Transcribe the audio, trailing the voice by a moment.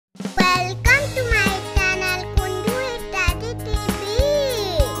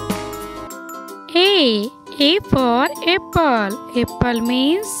A for apple. Apple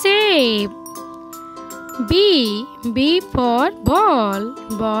means shape. B for ball.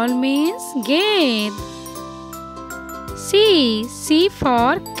 Ball means game. C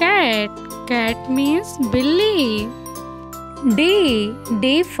for cat. Cat means billy.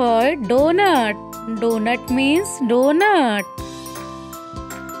 D for donut. Donut means donut.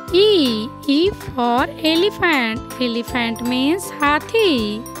 E for elephant. Elephant means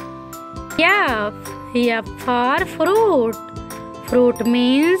hathi. F for fruit. Fruit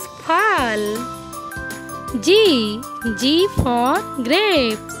means phal. G for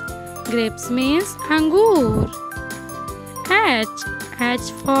grapes. Grapes means angur.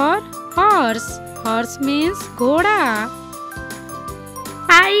 H for horse. Horse means ghoda.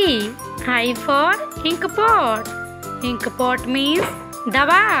 I for ink pot. Ink pot means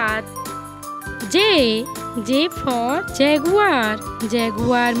dawat. J for jaguar.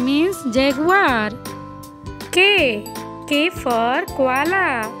 Jaguar means jaguar. K for koala.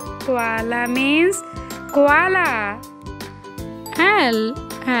 Koala means koala.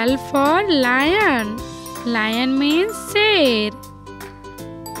 L for lion. Lion means sher.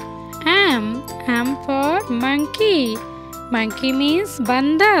 M for monkey. Monkey means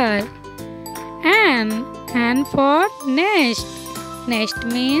bandar. N for nest. Nest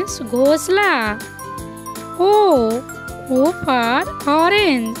means ghosla. O for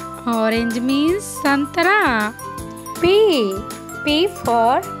orange. Orange means santara. P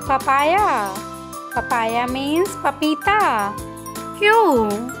for papaya. Papaya means papita.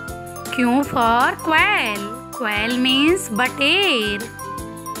 Q for quail. Quail means bater.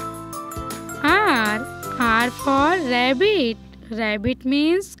 R for rabbit. Rabbit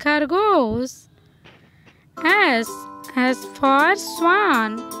means khargosh. S for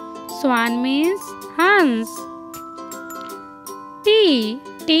swan. Swan means hans. T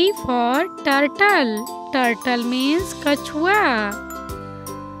for turtle. Turtle means kachua.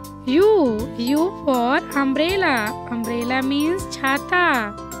 U for umbrella. Umbrella means chhata.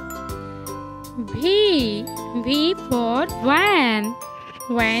 V for van.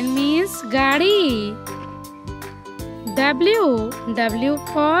 Van means gaadi. W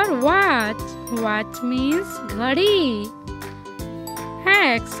for watch. Watch means ghadi.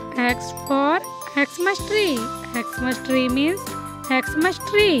 X for Xmas tree. Xmas tree means Xmas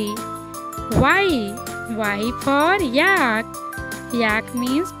tree. Y for yak. Yak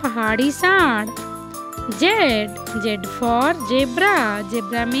means pahadi saand. Z for zebra.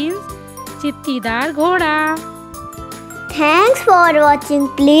 Zebra means chittidar ghoda. Thanks for watching.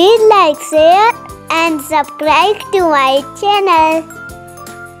 Please like, share and subscribe to my channel.